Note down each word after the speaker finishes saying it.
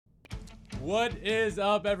What is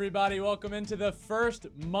up, everybody? Welcome into the first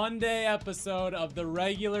Monday episode of the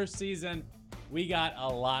regular season. We got a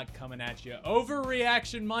lot coming at you.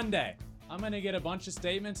 Overreaction Monday. I'm going to get a bunch of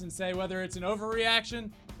statements and say whether it's an overreaction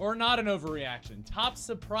or not an overreaction. Top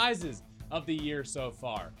surprises of the year so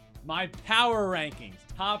far. My power rankings,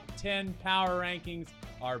 top 10 power rankings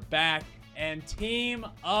are back. And team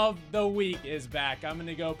of the week is back. I'm going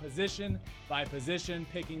to go position by position,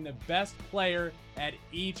 picking the best player at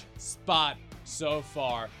each spot so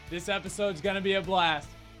far. This episode's going to be a blast.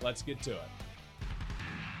 Let's get to it.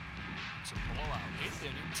 It's a blowout. 8th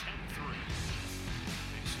inning, 10-3.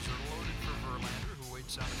 Bases are loaded for Verlander, who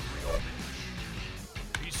waits on a 3-0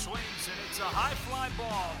 pitch. He swings, and it's a high fly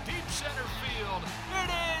ball. Deep center field. It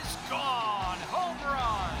is gone. Home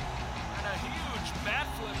run. And a huge bat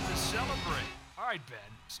flip to celebrate. All right, Ben,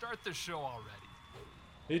 start the show already.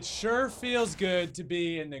 It sure feels good to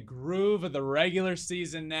be in the groove of the regular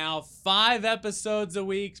season now. 5 episodes a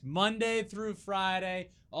week, Monday through Friday,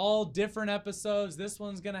 all different episodes. This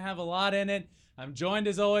one's going to have a lot in it. I'm joined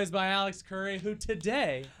as always by Alex Curry, who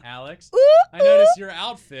today, Alex, I noticed your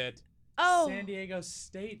outfit. Oh. San Diego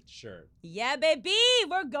State shirt. Yeah, baby.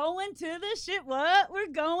 We're going to the ship. What?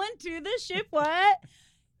 We're going to the ship. What?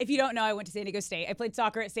 If you don't know, I went to San Diego State. I played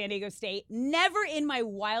soccer at San Diego State. Never in my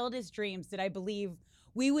wildest dreams did I believe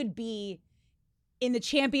we would be in the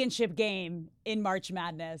championship game in March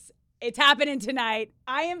Madness. It's happening tonight.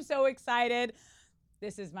 I am so excited.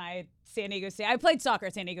 This is my San Diego State. I played soccer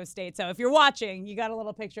at San Diego State, so if you're watching, you got a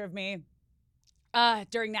little picture of me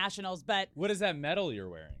during nationals. But what is that medal you're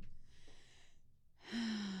wearing?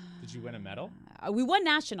 Did you win a medal? We won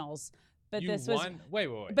nationals. But Wait.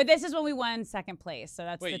 But this is when we won second place, so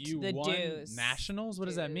that's the won dues. Nationals? What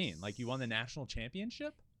does that mean? Like you won the national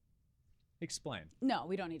championship? Explain. No,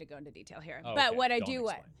 we don't need to go into detail here. Oh, but okay. what I Don't do,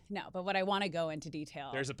 explain. but what I want to go into detail.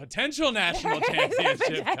 There's a potential national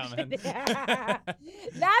championship coming.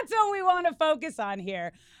 That's what we want to focus on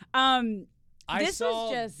here. I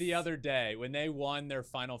saw the other day when they won their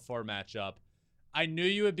Final Four matchup. I knew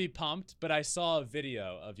you would be pumped, but I saw a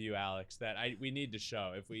video of you, Alex, that we need to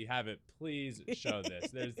show. If we have it, please show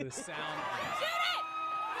this. There's the sound. Shoot it!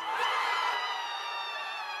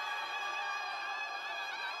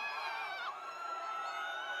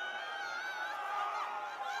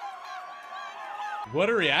 What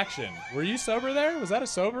a reaction. Were you sober there? Was that a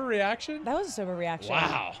sober reaction? That was a sober reaction.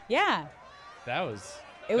 Wow. Yeah.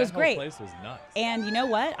 It was great. The whole place was nuts. And you know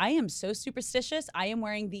what? I am so superstitious. I am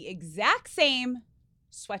wearing the exact same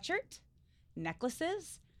sweatshirt,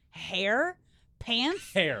 necklaces, hair,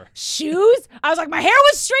 pants, shoes. I was like, my hair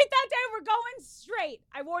was straight that day. We're going straight.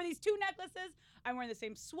 I wore these 2 necklaces. I'm wearing the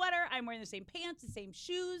same sweater. I'm wearing the same pants, the same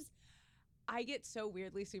shoes. I get so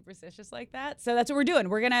weirdly superstitious like that. So that's what we're doing.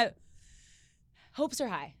 We're going to... Hopes are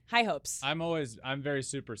high. High hopes. I'm very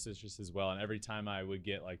superstitious as well. And every time I would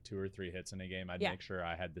get like 2 or 3 hits in a game, I'd make sure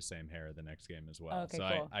I had the same hair the next game as well. Okay, so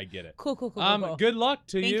cool. I get it. Cool. Good luck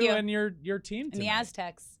to Thank you and your team tonight. And the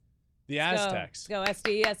Aztecs. The Aztecs. Let's go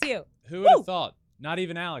SDSU. Who would have thought? Not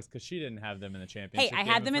even Alex, because she didn't have them in the championship. Hey, I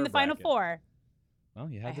had them in the Final Four. Well,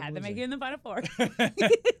 you had I had them losing. in the Final Four.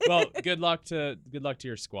 Well, good luck to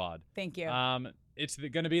your squad. Thank you. It's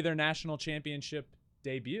going to be their national championship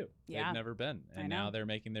debut. Yeah. They've never been, and I know. now they're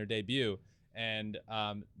making their debut. And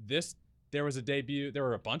there was a debut. There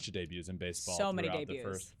were a bunch of debuts in baseball throughout the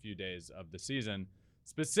first few days of the season.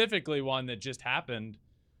 Specifically, one that just happened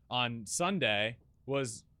on Sunday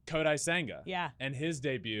was Kodai Senga. Yeah. And his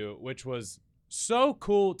debut, which was so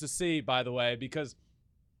cool to see, by the way, because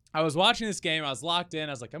I was watching this game. I was locked in.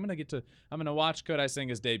 I was like, I'm gonna watch Kodai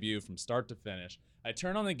Senga's debut from start to finish. I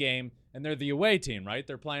turn on the game, and they're the away team, right?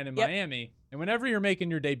 They're playing in Miami. And whenever you're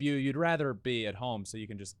making your debut, you'd rather be at home so you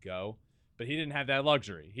can just go. But he didn't have that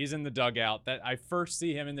luxury. He's in the dugout. That I first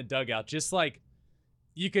see him in the dugout, just like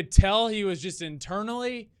you could tell he was just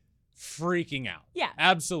internally freaking out. Yeah.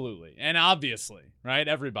 Absolutely. And obviously, right?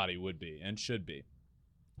 Everybody would be and should be.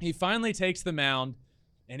 He finally takes the mound,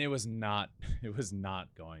 and it was not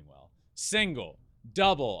going well. Single,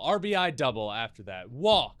 double, RBI double after that.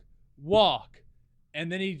 Walk.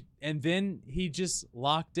 And then he just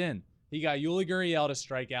locked in. He got Yuli Gurriel to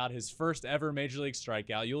strike out, his first ever Major League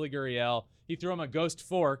strikeout. Yuli Gurriel, he threw him a ghost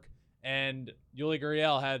fork, and Yuli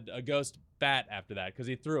Gurriel had a ghost bat after that because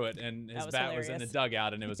he threw it, and his bat was in the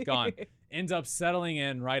dugout, and it was gone. Ends up settling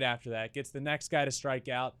in right after that, gets the next guy to strike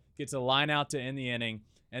out, gets a line out to end the inning,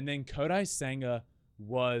 and then Kodai Senga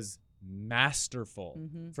was masterful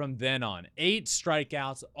from then on. 8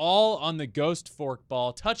 strikeouts, all on the ghost fork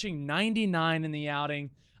ball, touching 99 in the outing.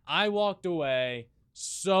 I walked away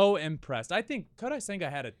so impressed. I think Kodai Senga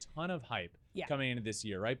had a ton of hype coming into this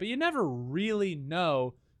year, right? But you never really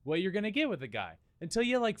know what you're going to get with a guy until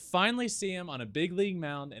you like finally see him on a big league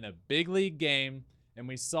mound in a big league game, and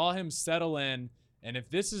we saw him settle in. And if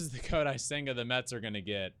this is the Kodai Senga the Mets are going to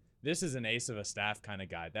get, this is an ace of a staff kind of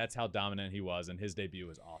guy. That's how dominant he was, and his debut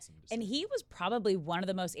was awesome to see. And he was probably one of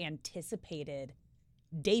the most anticipated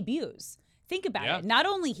debuts. Think about it. Not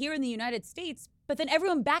only here in the United States, but then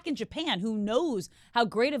everyone back in Japan who knows how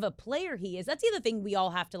great of a player he is. That's the other thing we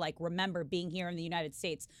all have to like remember being here in the United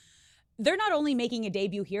States. They're not only making a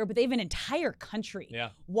debut here, but they have an entire country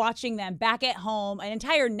watching them back at home, an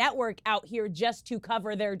entire network out here just to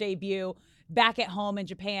cover their debut back at home in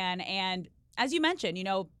Japan. And as you mentioned, you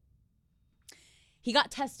know, he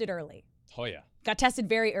got tested early. Oh, yeah. Got tested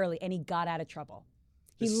very early, and he got out of trouble.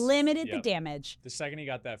 He limited the damage. The second he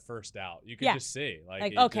got that first out, you could just see.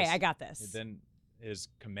 Like okay, I got this. Then his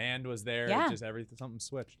command was there. Yeah. Just everything, something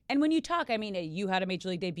switched. And when you talk, I mean, you had a major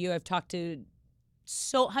league debut. I've talked to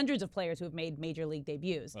hundreds of players who have made major league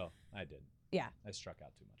debuts. Well, I did. Yeah. I struck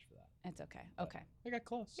out too much for that. It's okay. But Okay. I got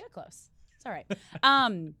close. You got close. It's all right.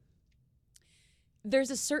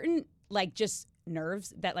 There's a certain, like, just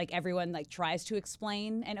nerves that, like, everyone, like, tries to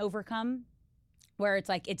explain and overcome, where it's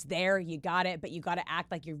like, it's there, you got it, but you got to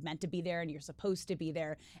act like you're meant to be there and you're supposed to be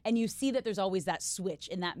there. And you see that there's always that switch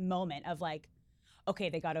in that moment of, like,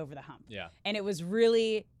 okay, they got over the hump. Yeah. And it was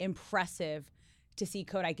really impressive to see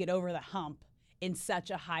Kodai get over the hump in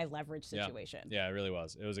such a high leverage situation. Yeah, it really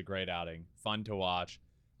was. It was a great outing. Fun to watch.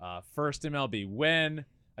 First MLB win.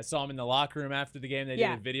 I saw him in the locker room after the game. They did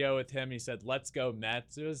a video with him. He said, "Let's go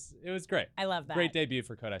Mets." It was great. I love that. Great debut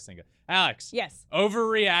for Kodai Senga. Alex. Yes.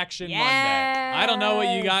 Overreaction Monday. I don't know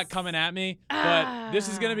what you got coming at me, but this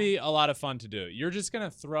is going to be a lot of fun to do. You're just going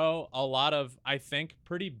to throw a lot of, I think,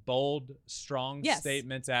 pretty bold, strong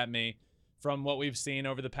statements at me from what we've seen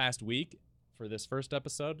over the past week for this first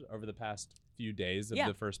episode, over the past few days of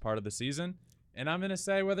the first part of the season. And I'm going to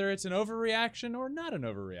say whether it's an overreaction or not an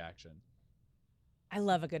overreaction. I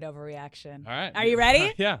love a good overreaction. All right. Are you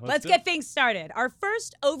ready? Yeah. Let's get things started. Our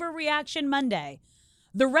first overreaction Monday.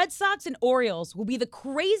 The Red Sox and Orioles will be the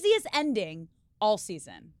craziest ending all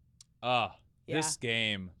season. This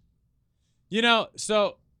game. You know,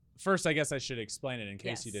 so first I guess I should explain it in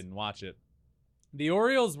case you didn't watch it. The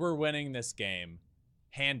Orioles were winning this game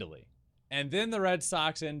handily. And then the Red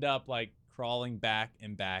Sox end up like crawling back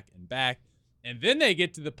and back and back. And then they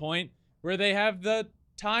get to the point where they have the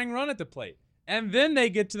tying run at the plate. And then they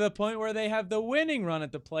get to the point where they have the winning run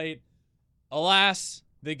at the plate. Alas,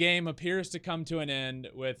 the game appears to come to an end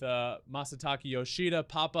with Masataka Yoshida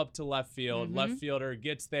pop up to left field. Left fielder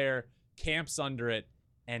gets there, camps under it,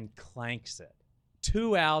 and clanks it.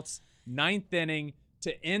 2 outs, 9th inning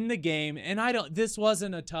to end the game. And this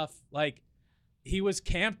wasn't a tough, like, he was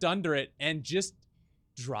camped under it and just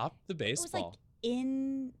dropped the baseball. It was like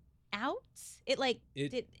in out. It like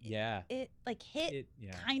it like hit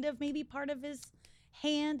kind of maybe part of his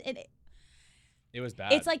hand, and it was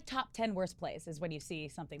bad. It's like top 10 worst plays is when you see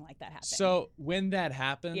something like that happen. So when that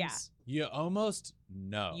happens, you almost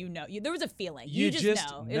know. There was a feeling. You just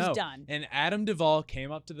know. It was done. And Adam Duvall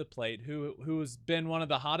came up to the plate, who's been one of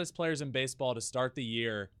the hottest players in baseball to start the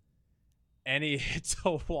year, and he hits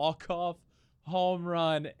a walk-off home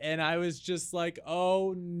run, and I was just like,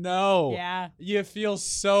 oh no. Yeah. You feel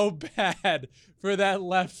so bad for that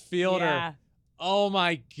left fielder. Yeah. Oh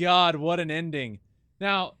my God, what an ending.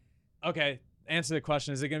 Now, okay, answer the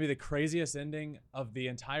question. Is it going to be the craziest ending of the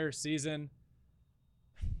entire season?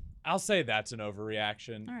 I'll say that's an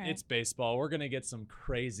overreaction. All right. It's baseball. We're going to get some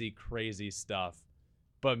crazy, crazy stuff.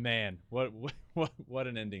 But man, what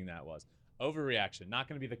an ending that was. Overreaction. Not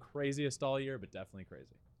going to be the craziest all year, but definitely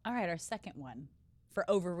crazy. All right, our second one for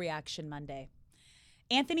Overreaction Monday.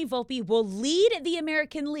 Anthony Volpe will lead the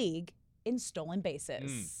American League in stolen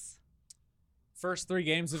bases. First 3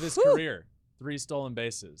 games of his career, 3 stolen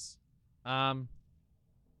bases. I'm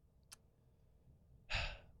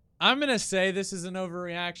going to say this is an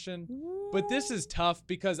overreaction, but this is tough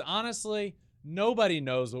because honestly, nobody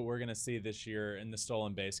knows what we're going to see this year in the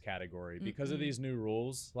stolen base category because of these new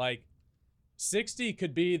rules. Like, 60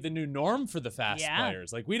 could be the new norm for the fast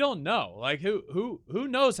players. Like, we don't know. Like, who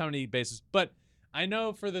knows how many bases? But I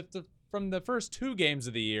know from the first 2 games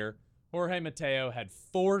of the year, Jorge Mateo had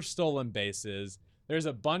 4 stolen bases. There's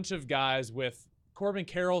a bunch of guys with Corbin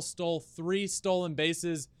Carroll stole 3 stolen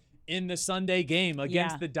bases in the Sunday game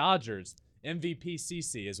against the Dodgers. MVP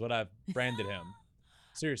CC is what I've branded him.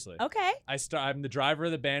 Seriously. Okay. I'm the driver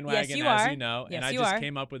of the bandwagon, yes, you as are. you know, yes, and I just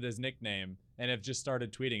came up with his nickname and have just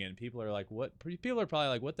started tweeting it. And people are like, "What?" People are probably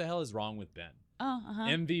like, "What the hell is wrong with Ben?" Oh,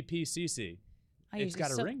 MVP CC. it's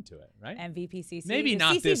got a ring to it, right? MVP CC. Maybe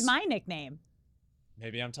not CC's this. my nickname.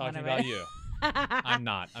 Maybe I'm talking Whatever. about you. I'm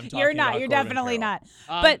not. I'm talking You're not. about You're Corbin definitely Carroll.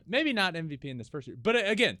 not. But maybe not MVP in this first year. But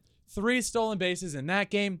again, 3 stolen bases in that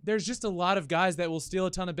game. There's just a lot of guys that will steal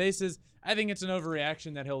a ton of bases. I think it's an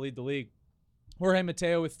overreaction that he'll lead the league. Jorge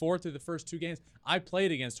Mateo with 4 through the first 2 games. I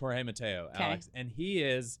played against Jorge Mateo, Alex, and he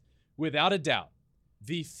is, without a doubt,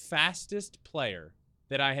 the fastest player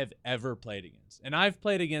that I have ever played against. And I've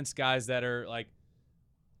played against guys that are like,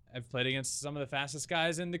 I've played against some of the fastest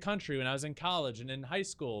guys in the country when I was in college and in high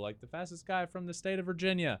school, like the fastest guy from the state of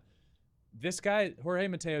Virginia. This guy, Jorge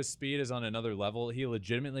Mateo's speed is on another level. He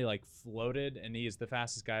legitimately like floated, and he is the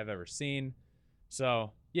fastest guy I've ever seen.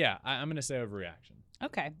 So, yeah, I'm going to say overreaction.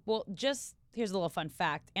 okay, well, just here's a little fun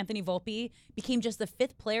fact. Anthony Volpe became just the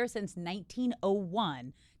 5th player since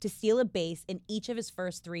 1901 to steal a base in each of his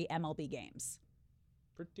first 3 MLB games.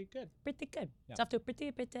 Pretty good. Pretty good. Yeah. It's off to a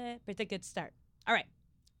pretty good start. All right.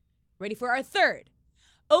 Ready for our third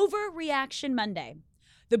Overreaction Monday.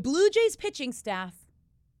 The Blue Jays pitching staff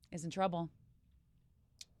is in trouble.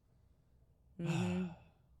 Mm-hmm.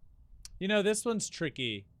 You know, this one's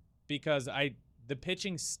tricky because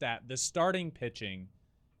the starting pitching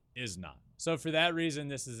is not. So for that reason,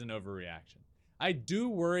 this is an overreaction. I do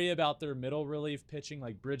worry about their middle relief pitching,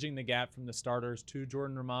 like bridging the gap from the starters to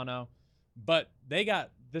Jordan Romano, but the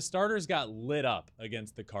starters got lit up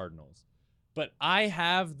against the Cardinals. But I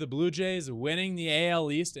have the Blue Jays winning the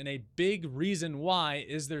AL East, and a big reason why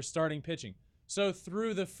is their starting pitching. So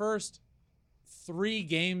through the first 3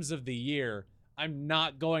 games of the year, I'm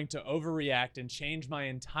not going to overreact and change my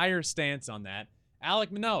entire stance on that.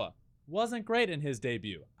 Alek Manoah wasn't great in his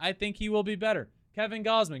debut. I think he will be better. Kevin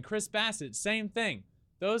Gausman, Chris Bassett, same thing.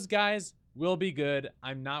 Those guys will be good.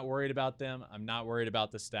 I'm not worried about them. I'm not worried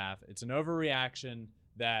about the staff. It's an overreaction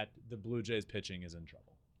that the Blue Jays pitching is in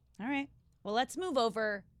trouble. All right. Well, let's move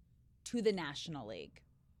over to the National League.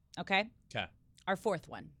 Okay? Okay. Our 4th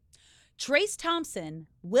one. Trace Thompson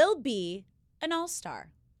will be an all-star.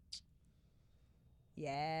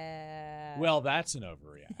 Yeah. Well, that's an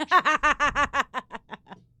overreaction.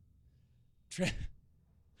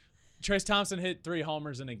 Trace Thompson hit 3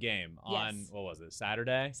 homers in a game on, Yes. what was it,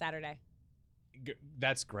 Saturday? Saturday.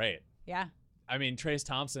 That's great. Yeah. I mean, Trace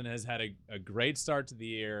Thompson has had a great start to the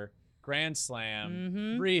year. Grand slam,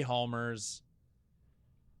 Mm-hmm. 3 homers.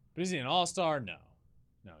 But is he an all-star? No.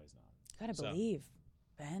 No, he's not. Gotta So, believe,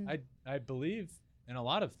 Ben. I believe in a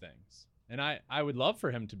lot of things. And I would love for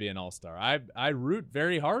him to be an all-star. I root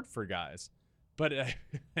very hard for guys. But it's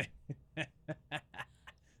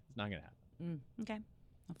not going to happen. Okay.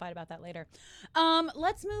 I'll fight about that later.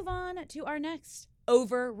 Let's move on to our next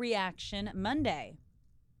Overreaction Monday.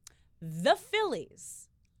 The Phillies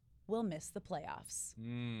will miss the playoffs.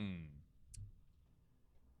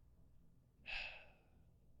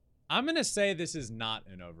 I'm going to say this is not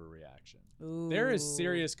an overreaction. Ooh. There is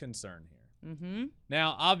serious concern here. Mm-hmm.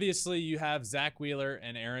 Now, obviously, you have Zach Wheeler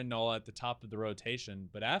and Aaron Nola at the top of the rotation,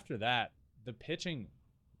 but after that, the pitching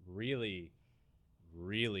really,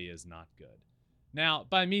 really is not good. Now,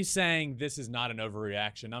 by me saying this is not an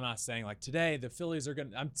overreaction, I'm not saying like today the Phillies are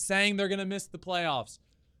going to – I'm saying they're going to miss the playoffs.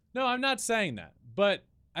 No, I'm not saying that. But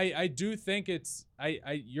I do think it's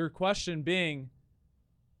your question being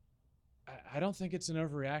I don't think it's an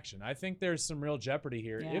overreaction. I think there's some real jeopardy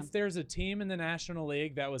here. Yeah. If there's a team in the National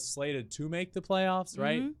League that was slated to make the playoffs,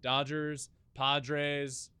 right? Dodgers,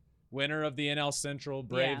 Padres, winner of the NL Central,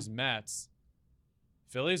 Braves, Mets.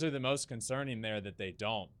 Phillies are the most concerning there that they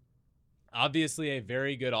don't. Obviously a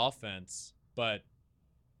very good offense, but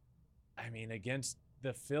I mean against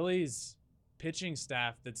the Phillies pitching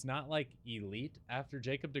staff that's not like elite after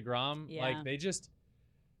Jacob deGrom, like they just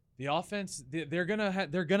the offense they're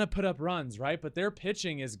gonna put up runs, right? But their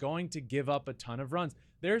pitching is going to give up a ton of runs.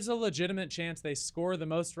 There's a legitimate chance they score the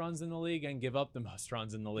most runs in the league and give up the most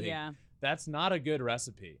runs in the league. Yeah. That's not a good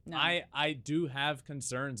recipe. No. I do have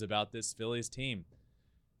concerns about this Phillies team.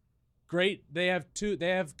 Great, they have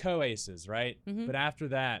co-aces, right? But after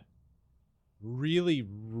that, really,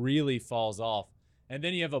 really falls off. And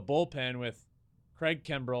then you have a bullpen with Craig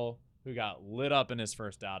Kimbrell, who got lit up in his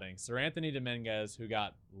first outing. Sir Anthony Dominguez, who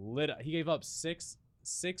got lit up. He gave up six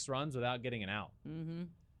runs without getting an out.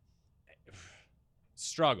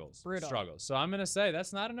 Struggles. Brutal. Struggles. So I'm going to say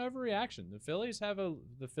that's not an overreaction. The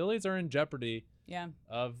Phillies are in jeopardy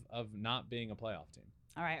of not being a playoff team.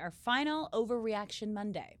 All right, our final Overreaction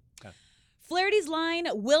Monday. Okay. Flaherty's line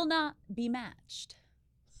will not be matched.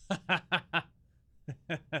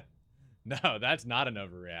 No, that's not an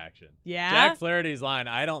overreaction. Yeah? Jack Flaherty's line,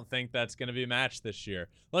 I don't think that's going to be matched this year.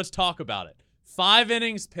 Let's talk about it. 5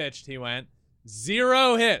 innings pitched, he went.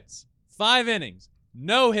 0 hits. 5 innings,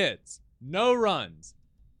 no hits, no runs,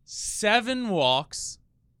 7 walks,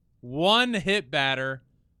 1 hit batter,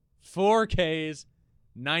 4 Ks,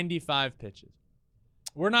 95 pitches.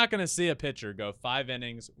 We're not going to see a pitcher go 5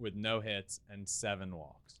 innings with no hits and 7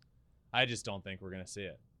 walks. I just don't think we're going to see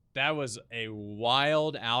it. That was a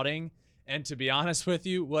wild outing. And to be honest with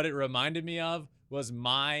you, what it reminded me of was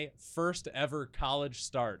my first ever college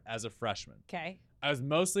start as a freshman. Okay. I was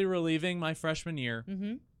mostly relieving my freshman year.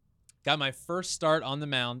 Mm-hmm. Got my first start on the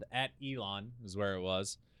mound at Elon, is where it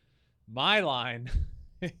was. My line,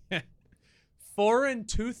 4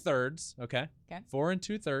 2/3. Okay. 4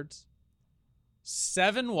 2/3.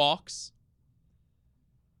 7 walks.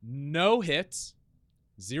 No hits.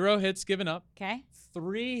 0 hits given up. Okay.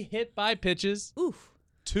 3 hit by pitches. Oof.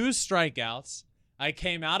 2 strikeouts. I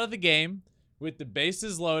came out of the game with the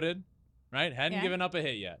bases loaded, right? Hadn't given up a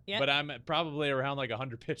hit yet. Yep. But I'm probably around like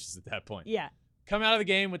 100 pitches at that point. Yeah. Come out of the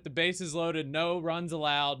game with the bases loaded, no runs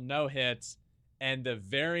allowed, no hits. And the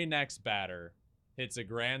very next batter hits a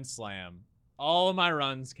grand slam. All of my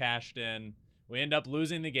runs cashed in. We end up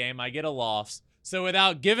losing the game. I get a loss. So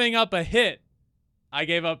without giving up a hit, I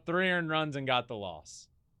gave up 3 earned runs and got the loss.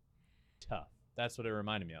 Tough. That's what it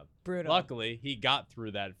reminded me of. Brutal. Luckily, he got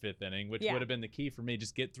through that 5th inning, which would have been the key for me.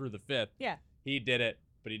 Just get through the 5th. Yeah. He did it,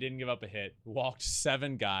 but he didn't give up a hit. Walked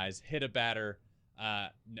 7 guys, hit a batter.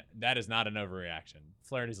 That is not an overreaction.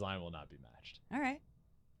 Flaherty's line will not be matched. All right.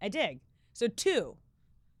 I dig. So 2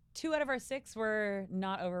 out of our 6 were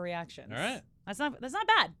not overreactions. All right. That's not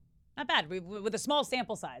bad. Not bad. With a small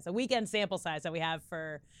sample size, a weekend sample size that we have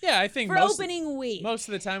for I think for opening week. Most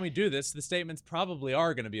of the time we do this, the statements probably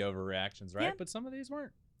are going to be overreactions, right? Yeah. But some of these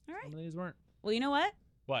weren't. All right. Some of these weren't. Well, you know what?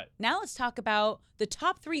 What? Now let's talk about the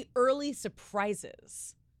top 3 early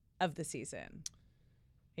surprises of the season.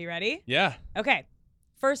 Are you ready? Yeah. Okay.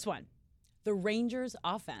 First one, the Rangers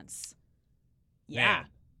offense. Yeah. Man,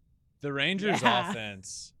 the Rangers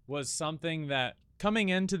offense was something that coming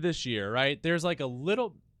into this year, right? There's like a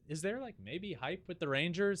little, is there like maybe hype with the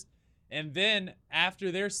Rangers? And then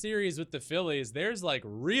after their series with the Phillies, there's like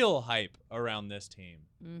real hype around this team,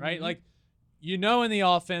 right? Like, you know, in the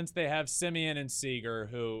offense, they have Simeon and Seager,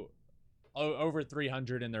 who over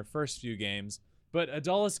 300 in their first few games, but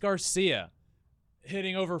Adolis Garcia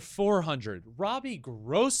hitting over 400. Robbie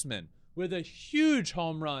Grossman with a huge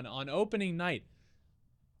home run on opening night.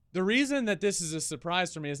 The reason that this is a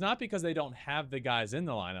surprise for me is not because they don't have the guys in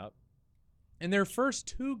the lineup. In their first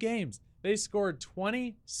 2 games, they scored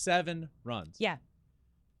 27 runs. Yeah.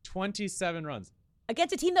 27 runs.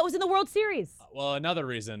 Against a team that was in the World Series. Well, another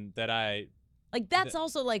reason that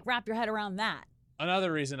also like wrap your head around that.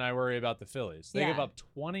 Another reason I worry about the Phillies. They Yeah. give up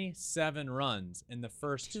 27 runs in the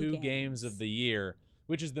first 2 2 games of the year,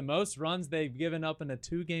 which is the most runs they've given up in a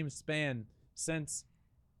 2-game span since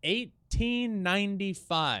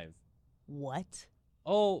 1895. What?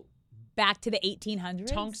 Oh, Back to the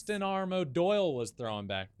 1800s? Tungsten Arm O'Doyle was throwing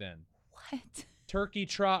back then. What? Turkey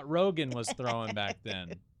Trot Rogan was throwing back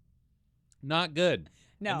then. Not good.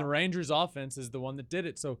 No. And the Rangers offense is the one that did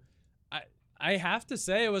it. So I have to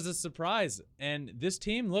say it was a surprise. And this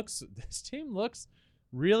team looks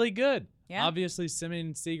really good. Yeah. Obviously, Simeon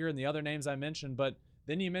and Seager and the other names I mentioned, but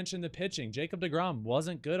then you mentioned the pitching. Jacob deGrom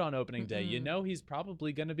wasn't good on opening day. You know he's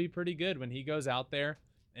probably going to be pretty good when he goes out there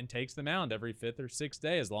and takes the mound every 5th or 6th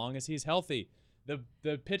day as long as he's healthy.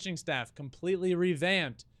 The pitching staff completely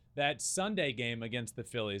revamped that Sunday game against the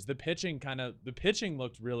Phillies. The pitching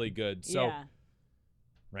looked really good. So yeah.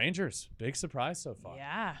 Rangers, big surprise so far.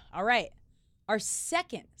 Yeah. All right. Our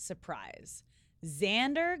second surprise,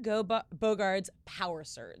 Xander Bogaerts' power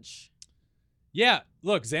surge. Yeah,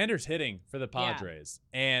 look, Xander's hitting for the Padres.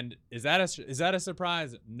 And is that a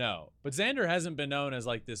surprise? No. But Xander hasn't been known as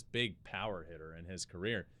like this big power hitter in his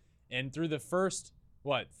career. And through the first,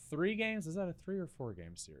 3 games? Is that a 3 or 4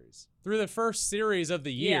 game series? Through the first series of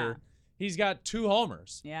the year, he's got 2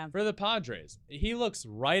 homers for the Padres. He looks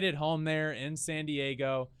right at home there in San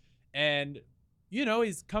Diego. And, you know,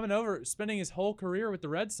 he's coming over, spending his whole career with the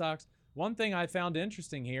Red Sox. One thing I found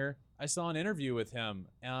interesting here, I saw an interview with him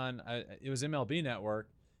on, it was MLB Network,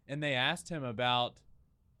 and they asked him about,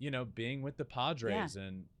 you know, being with the Padres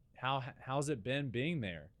and how's it been being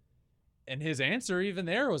there. And his answer even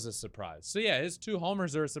there was a surprise. So, yeah, his 2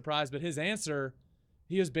 homers are a surprise, but his answer,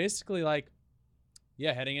 he was basically like,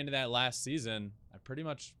 yeah, heading into that last season,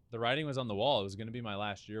 the writing was on the wall. It was going to be my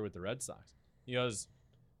last year with the Red Sox. He goes,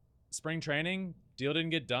 spring training, deal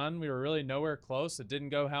didn't get done. We were really nowhere close. It didn't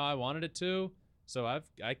go how I wanted it to. So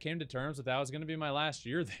I came to terms with that was going to be my last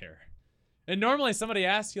year there. And normally somebody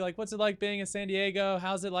asks you, like, what's it like being in San Diego?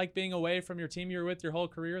 How's it like being away from your team you were with your whole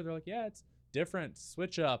career? They're like, yeah, it's different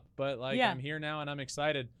switch up, but like Yeah. I'm here now and I'm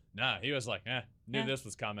excited. Nah, he was like, knew this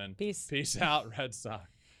was coming. Peace out, Red Sox.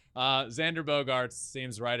 Xander Bogaerts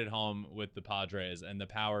seems right at home with the Padres, and the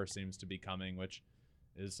power seems to be coming, which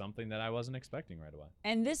is something that I wasn't expecting right away.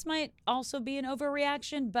 And this might also be an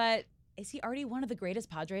overreaction, but is he already one of the greatest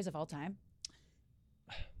Padres of all time?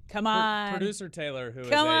 Come on. Producer Taylor, who is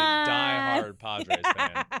Come a on. diehard Padres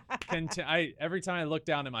fan, every time I look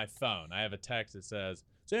down at my phone, I have a text that says,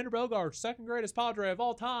 Xander Bogaerts, second greatest Padre of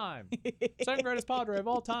all time. Second greatest Padre of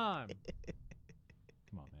all time.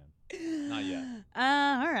 Come on, man. Not yet.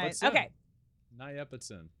 All right. Okay. Not yet, but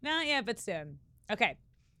soon. Not yet, but soon. Okay.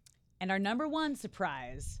 And our number one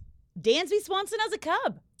surprise, Dansby Swanson as a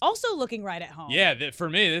Cub, also looking right at home. Yeah, for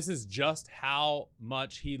me, this is just how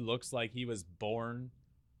much he looks like he was born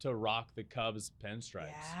to rock the Cubs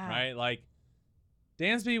pinstripes, right? Like,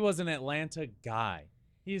 Dansby was an Atlanta guy.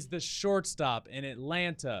 He's the shortstop in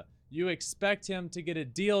Atlanta. You expect him to get a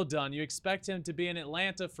deal done. You expect him to be in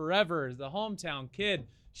Atlanta forever, the hometown kid,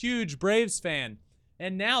 huge Braves fan.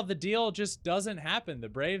 And now the deal just doesn't happen. The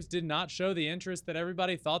Braves did not show the interest that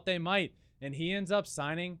everybody thought they might. And he ends up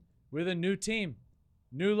signing with a new team,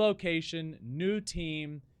 new location, new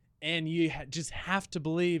team. And you just have to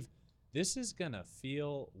believe this is going to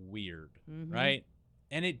feel weird, right?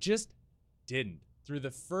 And it just didn't. Through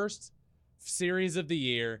the first series of the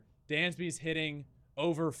year, Dansby's hitting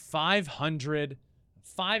over 500,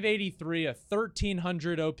 583, a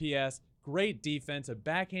 1,300 OPS, great defense, a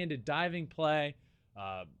backhanded diving play,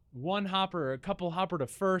 one hopper, a couple hopper to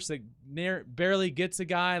first that barely gets a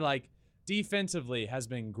guy. Like, defensively has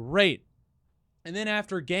been great. And then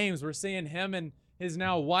after games, we're seeing him and his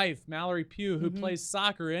now wife, Mallory Pugh, who plays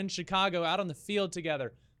soccer in Chicago, out on the field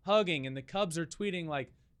together, hugging, and the Cubs are tweeting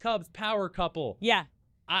like, Cubs power couple. Yeah.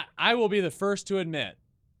 I will be the first to admit,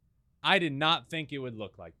 I did not think it would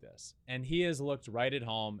look like this. And he has looked right at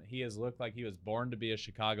home. He has looked like he was born to be a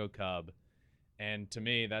Chicago Cub. And to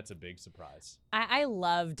me, that's a big surprise. I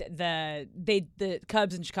loved the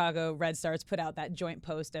Cubs and Chicago Red Stars put out that joint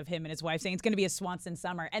post of him and his wife saying it's going to be a Swanson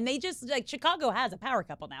summer. And they just, like, Chicago has a power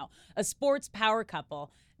couple now, a sports power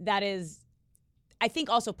couple that is, I think,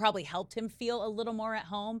 also probably helped him feel a little more at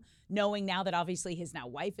home, knowing now that obviously his now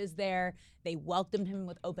wife is there. They welcomed him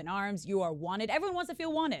with open arms. You are wanted. Everyone wants to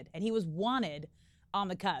feel wanted, and he was wanted on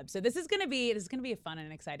the Cubs. So this is gonna be a fun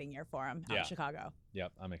and exciting year for him out in Chicago.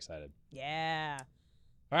 Yep, I'm excited. Yeah.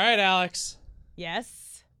 All right, Alex.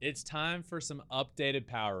 Yes. It's time for some updated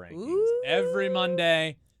power rankings. Ooh. Every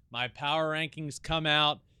Monday, my power rankings come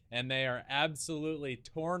out, and they are absolutely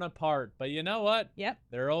torn apart. But you know what? Yep.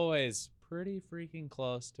 They're always pretty freaking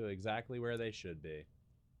close to exactly where they should be.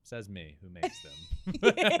 Says me, who makes them.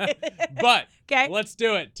 But let's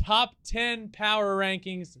do it. Top 10 power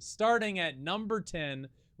rankings, starting at number 10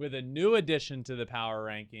 with a new addition to the power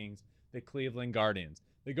rankings, the Cleveland Guardians.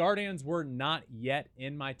 The Guardians were not yet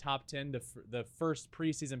in my top 10, the first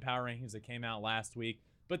preseason power rankings that came out last week,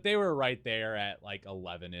 but they were right there at like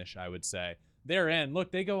 11-ish, I would say. They're in.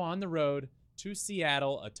 Look, they go on the road to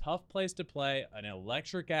Seattle, a tough place to play, an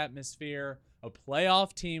electric atmosphere, a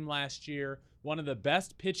playoff team last year, one of the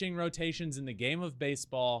best pitching rotations in the game of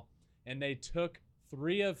baseball, and they took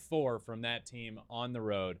 3 of 4 from that team on the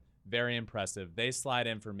road. Very impressive. They slide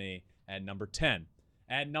in for me at number 10.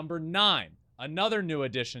 At number 9, another new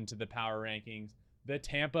addition to the power rankings, the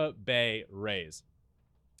Tampa Bay Rays.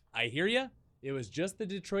 I hear you. It was just the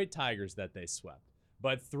Detroit Tigers that they swept.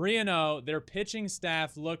 But 3-0, their pitching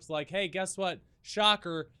staff looked like, hey, guess what?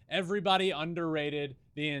 Shocker, everybody underrated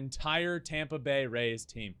the entire Tampa Bay Rays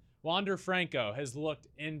team. Wander Franco has looked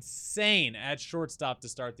insane at shortstop to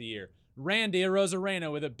start the year. Randy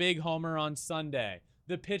Arozarena with a big homer on Sunday.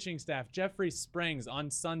 The pitching staff, Jeffrey Springs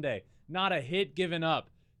on Sunday, not a hit given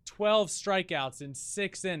up. 12 strikeouts in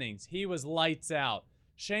 6 innings. He was lights out.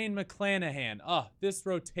 Shane McClanahan. This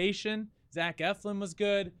rotation, Zach Eflin was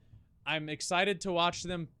good. I'm excited to watch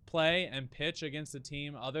them play and pitch against a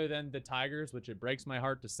team other than the Tigers, which it breaks my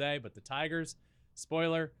heart to say, but the Tigers,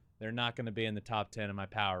 spoiler, they're not going to be in the top 10 of my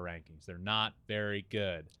power rankings. They're not very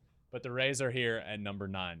good. But the Rays are here at number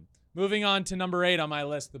 9. Moving on to number 8 on my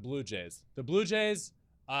list, the Blue Jays. The Blue Jays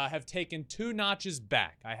have taken 2 notches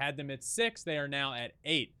back. I had them at 6. They are now at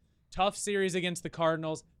 8. Tough series against the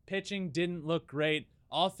Cardinals. Pitching didn't look great.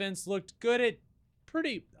 Offense looked good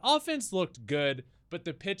Offense looked good, but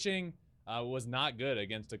the pitching was not good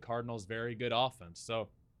against the Cardinals' very good offense. So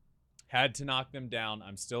had to knock them down.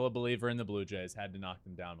 I'm still a believer in the Blue Jays. Had to knock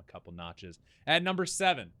them down a couple notches. At number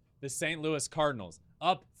 7, the St. Louis Cardinals.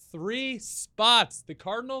 Up 3 spots. The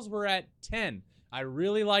Cardinals were at 10. I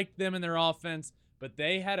really liked them in their offense, but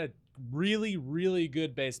they had a really, really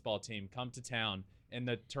good baseball team come to town in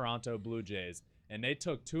the Toronto Blue Jays. And they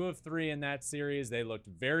took 2 of 3 in that series. They looked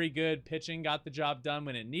very good. Pitching got the job done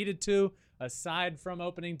when it needed to, aside from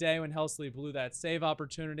opening day when Helsley blew that save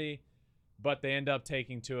opportunity. But they end up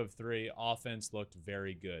taking 2 of 3. Offense looked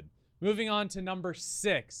very good. Moving on to number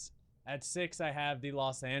 6. At 6, I have the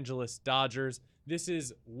Los Angeles Dodgers. This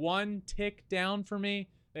is 1 tick down for me.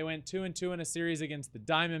 They went 2-2 in a series against the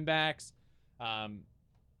Diamondbacks.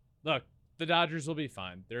 Look, the Dodgers will be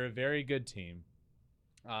fine. They're a very good team,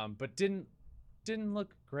 but didn't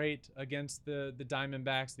look great against the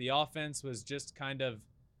Diamondbacks. The offense was just kind of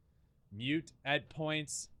mute at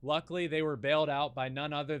points. Luckily, they were bailed out by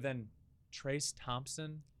none other than Trace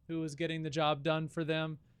Thompson, who was getting the job done for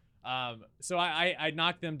them. So I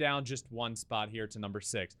knocked them down just 1 spot here to number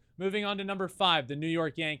 6. Moving on to number 5, the New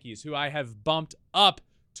York Yankees, who I have bumped up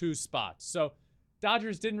 2 spots. So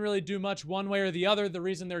Dodgers didn't really do much one way or the other. The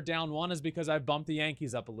reason they're down 1 is because I bumped the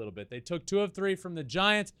Yankees up a little bit. They took 2 of 3 from the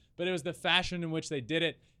Giants, but it was the fashion in which they did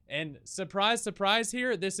it. And surprise, surprise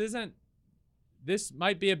here, this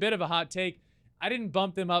might be a bit of a hot take. I didn't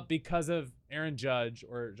bump them up because of Aaron Judge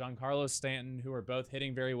or Giancarlo Stanton, who are both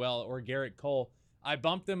hitting very well, or Garrett Cole. I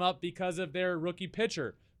bumped them up because of their rookie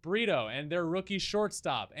pitcher, Brito, and their rookie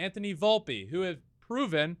shortstop, Anthony Volpe, who have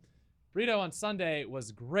proven Brito on Sunday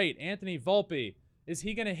was great. Anthony Volpe, is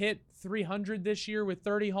he going to hit 300 this year with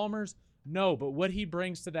 30 homers? No, but what he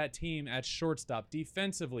brings to that team at shortstop,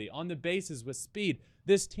 defensively, on the bases with speed,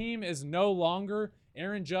 this team is no longer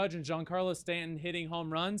Aaron Judge and Giancarlo Stanton hitting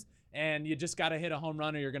home runs, and you just got to hit a home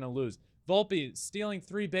run or you're going to lose. Volpe stealing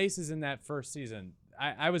 3 bases in that first season.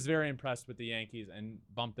 I was very impressed with the Yankees and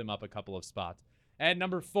bumped them up a couple of spots. At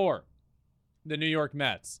number 4, the New York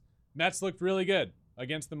Mets. Mets looked really good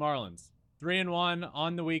against the Marlins. 3-1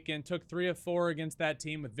 on the weekend, took 3 of 4 against that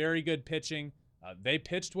team with very good pitching. They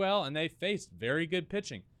pitched well, and they faced very good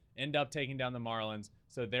pitching. End up taking down the Marlins,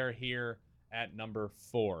 so they're here at number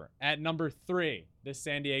 4. At number 3, the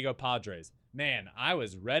San Diego Padres. Man, I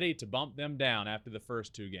was ready to bump them down after the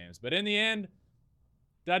first 2 games, but in the end,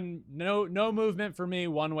 no movement for me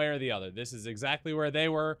one way or the other. This is exactly where they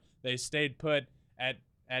were. They stayed put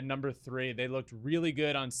at number 3. They looked really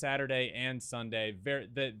good on Saturday and Sunday.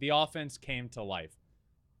 The offense came to life.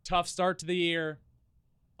 Tough start to the year.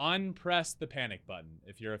 Unpress the panic button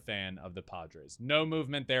if you're a fan of the Padres. No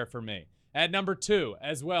movement there for me. At number 2,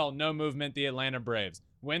 as well, no movement, the Atlanta Braves.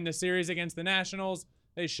 Win the series against the Nationals.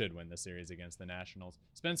 They should win the series against the Nationals.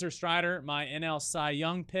 Spencer Strider, my NL Cy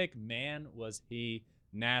Young pick. Man, was he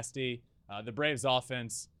nasty. The Braves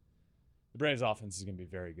offense is going to be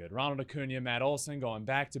very good. Ronald Acuna, Matt Olson going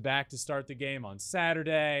back-to-back to start the game on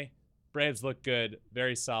Saturday. Braves look good.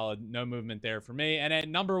 Very solid. No movement there for me. And at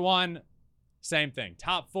number 1, same thing.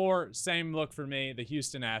 Top 4, same look for me. The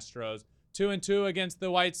Houston Astros. 2-2 against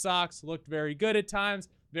the White Sox. Looked very good at times.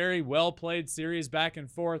 Very well-played series back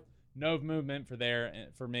and forth. No movement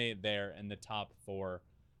for me there in the top 4.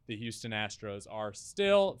 The Houston Astros are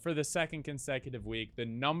still, for the second consecutive week, the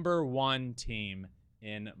number 1 team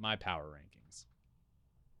in my power rankings.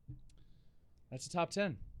 That's the top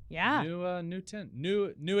 10. Yeah.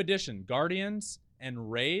 New addition. Guardians and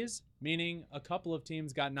Rays, meaning a couple of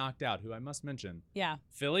teams got knocked out, who I must mention. Yeah.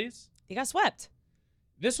 Phillies. They got swept.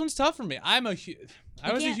 This one's tough for me. I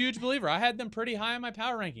was a huge believer. I had them pretty high in my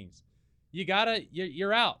power rankings.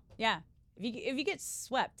 You're out. Yeah. If you get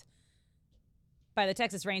swept by the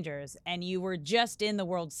Texas Rangers and you were just in the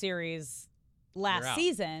World Series last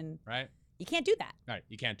season, right? You can't do that. Right,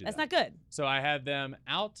 you can't do that. That's not good. So I had them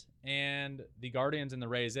out and the Guardians and the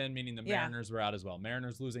Rays in, meaning the Mariners were out as well.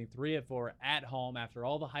 Mariners losing 3 of 4 at home after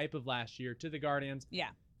all the hype of last year to the Guardians. Yeah.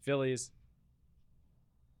 Phillies.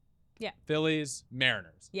 Yeah. Phillies,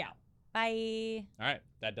 Mariners. Yeah. Bye. All right,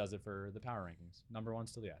 that does it for the power rankings. Number 1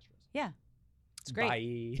 still the Astros. Yeah. It's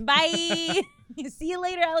great. Bye. Bye. See you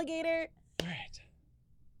later, alligator. All right.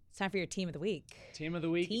 It's time for your team of the week. Team of the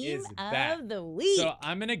week is back. Team of the week. So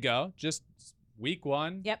I'm going to go just week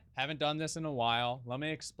 1. Yep. Haven't done this in a while. Let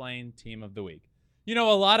me explain team of the week. You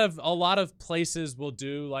know, a lot of places will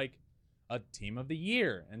do like a team of the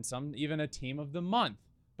year and some even a team of the month.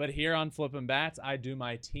 But here on Flippin' Bats, I do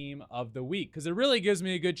my team of the week because it really gives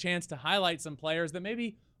me a good chance to highlight some players that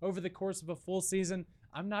maybe over the course of a full season,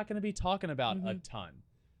 I'm not going to be talking about a ton.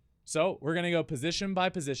 So we're going to go position by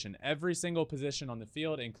position, every single position on the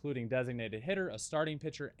field, including designated hitter, a starting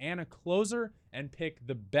pitcher, and a closer, and pick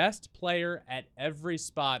the best player at every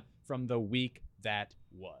spot from the week that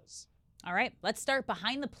was. All right, let's start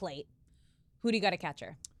behind the plate. Who do you got at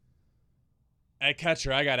catcher? At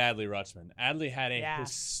catcher, I got Adley Rutschman. Adley had a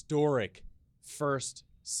historic first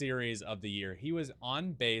series of the year. He was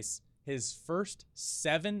on base his first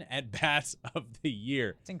 7 at-bats of the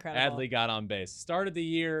year. It's incredible. Adley got on base. Started the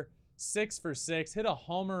year 6 for 6, hit a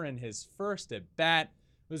homer in his first at-bat,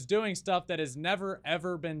 was doing stuff that has never,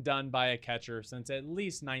 ever been done by a catcher since at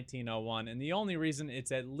least 1901. And the only reason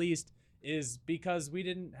it's at least is because we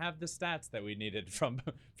didn't have the stats that we needed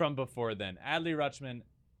from before then. Adley Rutschman,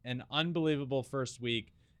 an unbelievable first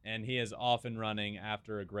week, and he is off and running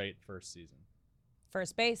after a great first season.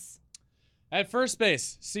 First base. At first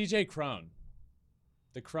base, CJ Cron.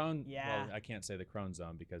 The Cron, Yeah. well, I can't say the Cron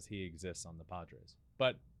zone because he exists on the Padres.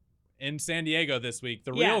 But in San Diego this week,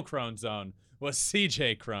 the Yeah. real Cron zone was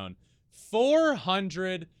CJ Cron.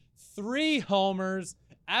 400, 3 homers,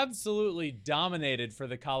 absolutely dominated for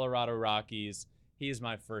the Colorado Rockies. He is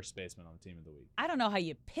my first baseman on the team of the week. I don't know how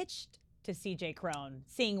you pitched to CJ Cron,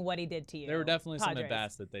 seeing what he did to you. There were definitely some Padres.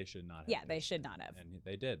 at-bats that they should not have. Yeah, they pitched. should not have. And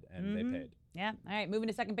they did, and they paid. Yeah. All right, moving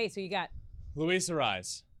to second base. Who you got? Luis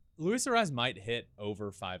Arraez. Luis Arraez might hit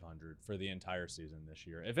over 500 for the entire season this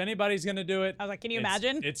year. If anybody's going to do it, I was like, can you it's-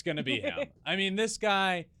 imagine? It's going to be him. I mean, this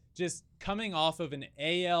guy just coming off of an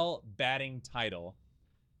AL batting title,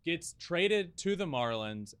 gets traded to the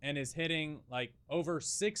Marlins and is hitting like over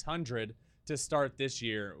 600 to start this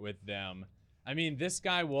year with them. I mean, this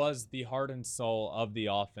guy was the heart and soul of the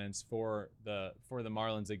offense for the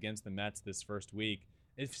Marlins against the Mets this first week.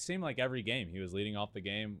 It seemed like every game he was leading off the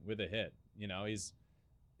game with a hit. You know, he's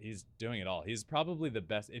doing it all. He's probably the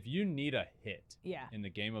best. If you need a hit Yeah. in the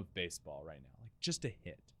game of baseball right now, like just a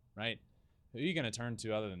hit, right? Who are you going to turn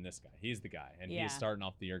to other than this guy? He's the guy, and Yeah. he's starting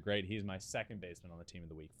off the year great. He's my second baseman on the team of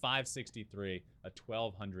the week. 563, a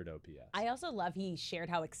 1,200 OPS. I also love he shared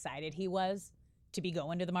how excited he was to be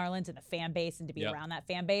going to the Marlins and the fan base and to be Yep. around that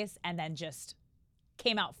fan base, and then just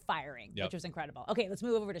came out firing, Yep. which was incredible. Okay, let's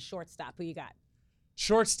move over to shortstop. Who you got?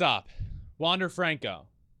 Shortstop, Wander Franco.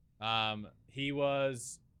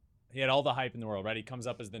 He had all the hype in the world, right? He comes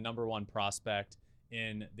up as the number 1 prospect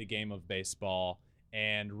in the game of baseball,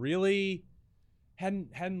 and really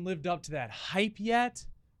hadn't lived up to that hype yet.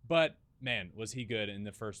 But man, was he good in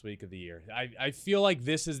the first week of the year. I feel like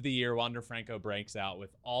this is the year Wander Franco breaks out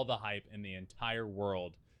with all the hype in the entire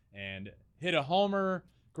world, and hit a homer.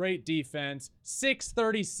 Great defense.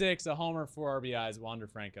 636, a homer, 4 RBIs. Wander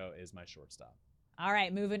Franco is my shortstop. All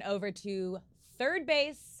right, moving over to third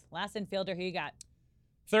base. Last infielder. Who you got?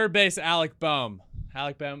 Third base, Alec Boehm.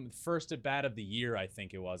 Alec Boehm, first at bat of the year, I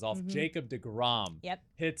think it was, off Jacob deGrom. Yep.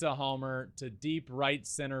 Hits a homer to deep right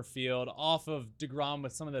center field off of deGrom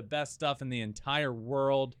with some of the best stuff in the entire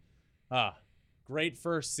world. Great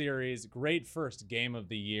first series, great first game of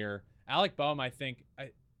the year. Alec Boehm, I think,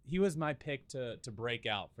 he was my pick to break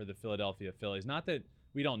out for the Philadelphia Phillies. Not that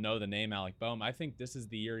we don't know the name Alec Boehm. I think this is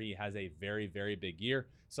the year he has a very, very big year.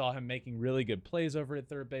 Saw him making really good plays over at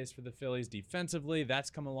third base for the Phillies. Defensively, that's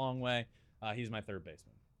come a long way. He's my third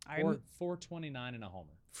baseman. All right, 429 and a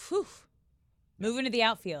homer. Whew. Moving to the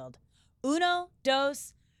outfield. Uno,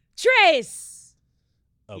 dos, tres.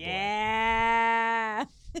 Oh, boy. Yeah.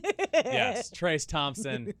 Yes, Trace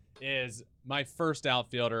Thompson is my first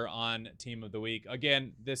outfielder on Team of the Week.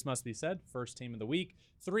 Again, this must be said, first Team of the Week.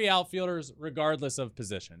 3 outfielders regardless of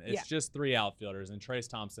position. It's just 3 outfielders, and Trace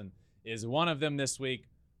Thompson is one of them this week.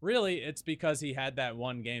 Really, it's because he had that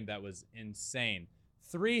one game that was insane.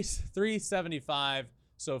 375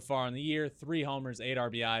 so far in the year, 3 homers, 8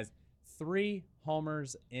 RBIs. 3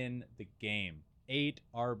 homers in the game, 8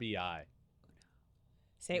 RBI.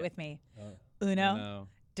 Say it with me. Uno, Uno,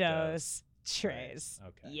 dos, tres.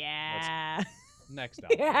 Okay. Yeah. Next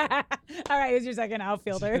outfielder. Yeah. All right, who's your second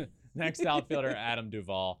outfielder? Next outfielder, Adam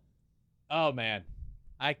Duvall. Oh, man.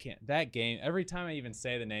 I can't. That game, every time I even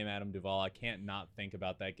say the name Adam Duvall, I can't not think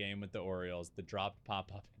about that game with the Orioles, the dropped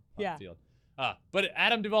pop-up Yeah. field. But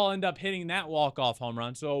Adam Duvall ended up hitting that walk-off home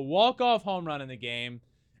run. So a walk-off home run in the game.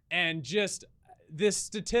 And just the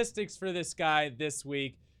statistics for this guy this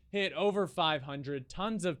week, hit over 500,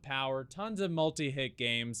 tons of power, tons of multi-hit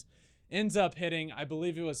games. Ends up hitting, I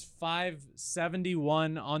believe it was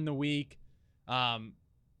 571 on the week.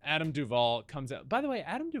 Adam Duvall comes out. By the way,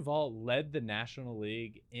 Adam Duvall led the National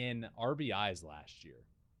League in RBIs last year.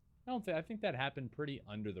 I think that happened pretty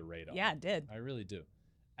under the radar. Yeah, it did. I really do.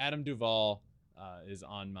 Adam Duvall is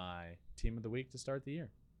on my team of the week to start the year.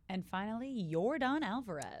 And finally, Yordan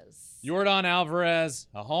Alvarez. Yordan Alvarez,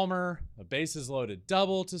 a homer, a bases loaded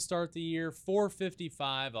double to start the year,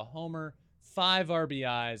 455, a homer, 5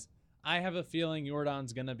 RBIs. I have a feeling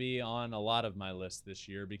Yordan's going to be on a lot of my list this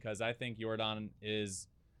year because I think Yordan is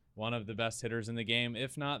one of the best hitters in the game,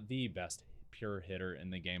 if not the best pure hitter in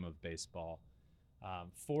the game of baseball.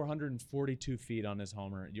 442 feet on his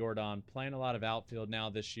homer. Jordan playing a lot of outfield now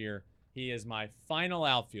this year. He is my final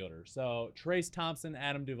outfielder. So Trace Thompson,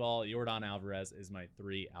 Adam Duvall, Jordan Alvarez is my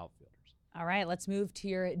 3 outfielders. All right, let's move to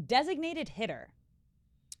your designated hitter.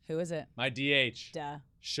 Who is it? My DH, Duh.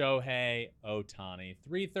 Shohei Ohtani.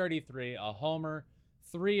 333, a homer,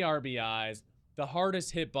 3 RBIs, the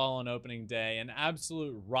hardest hit ball on opening day, an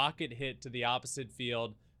absolute rocket hit to the opposite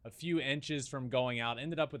field, a few inches from going out,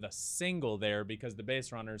 ended up with a single there because the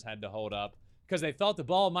base runners had to hold up because they thought the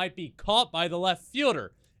ball might be caught by the left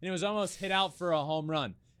fielder, and it was almost hit out for a home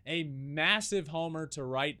run. A massive homer to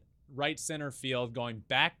right center field, going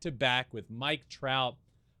back-to-back with Mike Trout.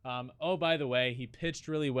 Oh, by the way, he pitched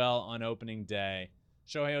really well on opening day.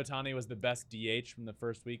 Shohei Ohtani was the best DH from the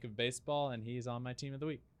first week of baseball, and he's on my team of the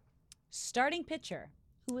week. Starting pitcher.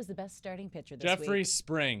 Who was the best starting pitcher this Jeffrey week?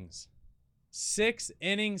 Springs. 6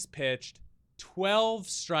 innings pitched, 12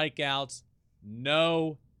 strikeouts,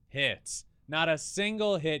 no hits. Not a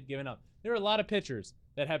single hit given up. There are a lot of pitchers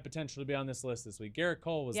that had potential to be on this list this week. Garrett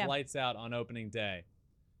Cole was lights out on opening day.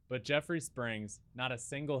 But Jeffrey Springs, not a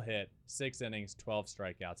single hit, 6 innings, 12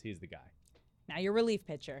 strikeouts. He's the guy. Now your relief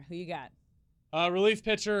pitcher. Who you got? Relief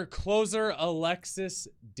pitcher, closer Alexis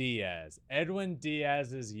Diaz. Edwin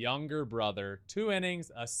Diaz's younger brother. 2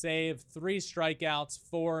 innings, a save, 3 strikeouts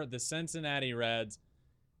for the Cincinnati Reds.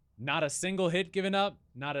 Not a single hit given up.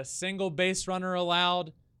 Not a single base runner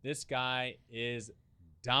allowed. This guy is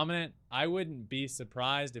dominant. I wouldn't be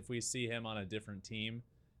surprised if we see him on a different team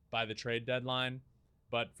by the trade deadline.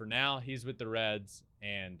 But for now, he's with the Reds,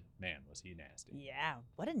 and man, was he nasty. Yeah,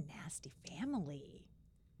 what a nasty family.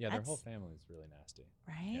 Yeah, their whole family is really nasty.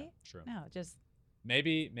 Right? Yeah, true. No, just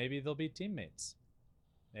maybe they'll be teammates.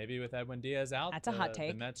 Maybe with Edwin Diaz out, that's a hot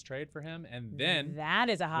take. The Mets trade for him, and then that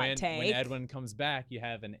is a hot take. When Edwin comes back, you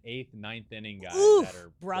have an 8th, 9th inning guy that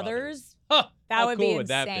are brothers. Huh, that would cool be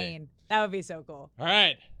insane. That would be so cool. All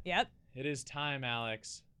right. Yep. It is time,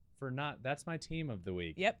 Alex, that's my team of the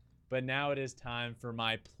week. Yep. But now it is time for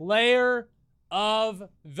my player of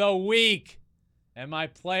the week. And my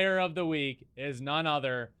player of the week is none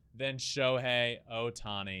other than Shohei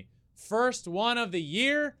Ohtani. First one of the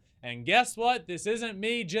year. And guess what? This isn't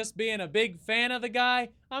me just being a big fan of the guy.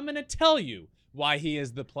 I'm going to tell you why he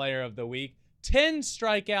is the player of the week. 10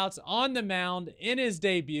 strikeouts on the mound in his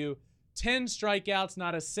debut. 10 strikeouts,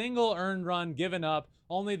 not a single earned run given up.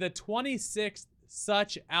 Only the 26th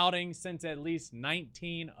such outing since at least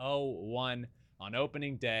 1901 on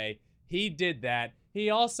opening day. He did that. He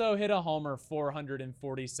also hit a homer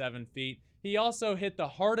 447 feet. He also hit the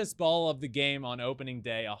hardest ball of the game on opening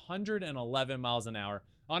day, 111 miles an hour.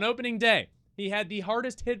 On opening day, he had the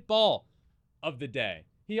hardest hit ball of the day.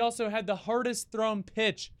 He also had the hardest thrown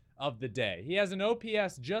pitch of the day. He has an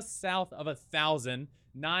OPS just south of 1,000,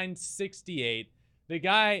 968. The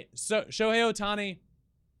guy, Shohei Ohtani,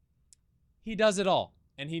 he does it all,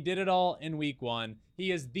 and he did it all in week 1.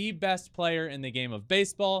 He is the best player in the game of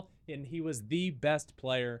baseball, and he was the best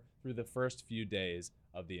player through the first few days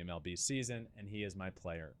of the MLB season, and he is my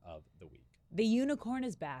player of the week. The unicorn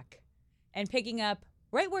is back and picking up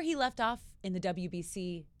right where he left off in the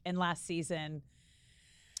WBC in last season.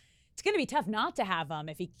 It's going to be tough not to have him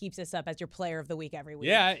if he keeps this up as your player of the week every week.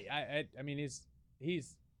 Yeah, I mean,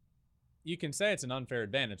 he's. You can say it's an unfair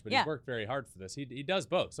advantage, but he's worked very hard for this. He does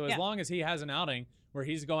both. So as long as he has an outing where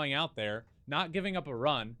he's going out there, not giving up a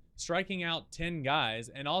run, striking out 10 guys,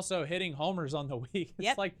 and also hitting homers on the week,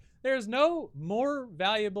 it's like there's no more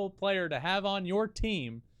valuable player to have on your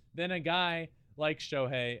team than a guy like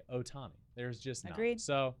Shohei Ohtani. There's just not. Agreed.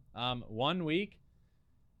 So 1 week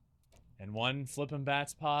and one Flippin'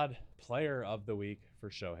 Bats Pod player of the week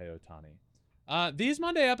for Shohei Ohtani. These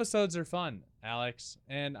Monday episodes are fun, Alex,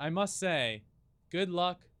 and I must say, good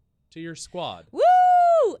luck to your squad. Woo!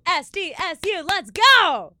 SDSU, let's go!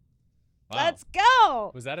 Wow. Let's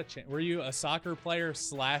go! Was that were you a soccer player /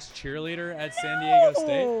 cheerleader at San Diego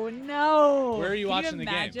State? Oh, no. Where are you watching the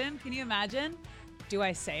game? Can you imagine? Do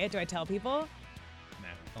I say it? Do I tell people? Nah,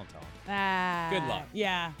 don't tell them. Good luck.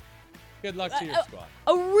 Yeah. Good luck to your squad.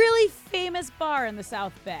 A really famous bar in the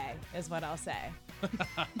South Bay is what I'll say.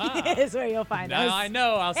 Is where you'll find us. Now I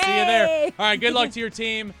know. I'll see you there. All right, good luck to your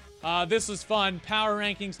team. This was fun. Power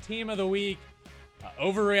Rankings Team of the Week.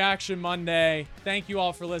 Overreaction Monday. Thank you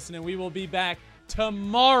all for listening. We will be back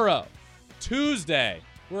tomorrow, Tuesday.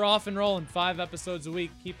 We're off and rolling 5 episodes a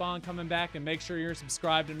week. Keep on coming back and make sure you're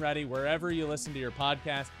subscribed and ready wherever you listen to your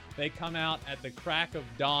podcast. They come out at the crack of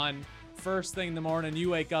dawn. First thing in the morning,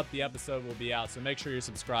 you wake up, the episode will be out. So make sure you're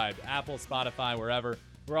subscribed. Apple, Spotify, wherever.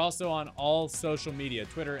 We're also on all social media,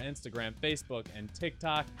 Twitter, Instagram, Facebook, and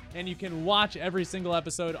TikTok. And you can watch every single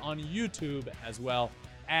episode on YouTube as well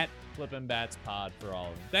at Flippin' Bats Pod for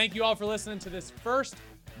all of them. Thank you all for listening to this first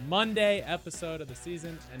Monday episode of the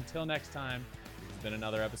season. Until next time, this has been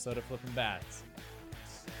another episode of Flippin' Bats.